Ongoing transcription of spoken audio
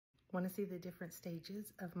Want to see the different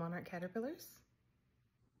stages of monarch caterpillars?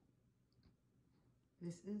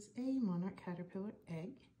 This is a monarch caterpillar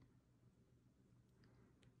egg.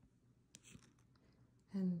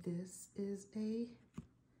 And this is a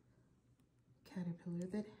caterpillar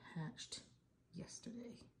that hatched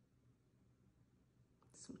yesterday.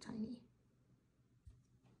 So tiny.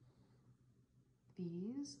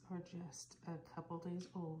 These are just a couple days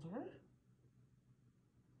older.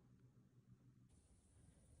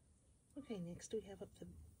 Okay, next we have up the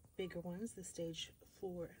bigger ones, the stage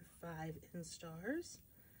 4 and 5 instars.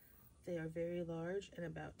 They are very large and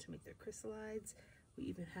about to make their chrysalides. We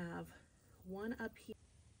even have one up here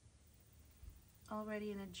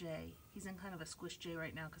already in a J. He's in kind of a squish J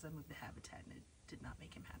right now because I moved the habitat and it did not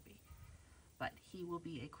make him happy. But he will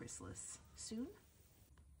be a chrysalis soon.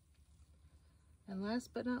 And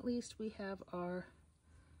last but not least, we have our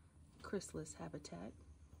chrysalis habitat.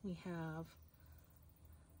 We have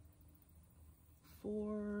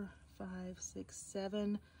 4, 5, 6,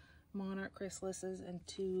 7 monarch chrysalises and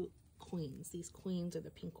 2 queens. These queens are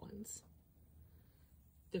the pink ones.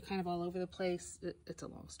 They're kind of all over the place. It's a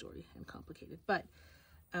long story and complicated, but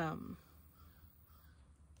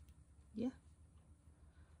yeah.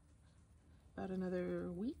 About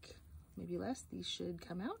another week, maybe less, these should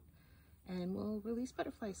come out and we'll release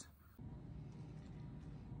butterflies.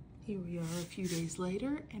 Here we are a few days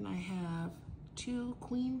later and I have 2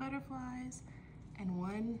 queen butterflies and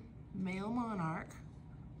 1 male monarch.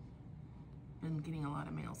 Been getting a lot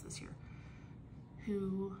of males this year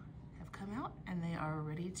who have come out and they are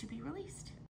ready to be released.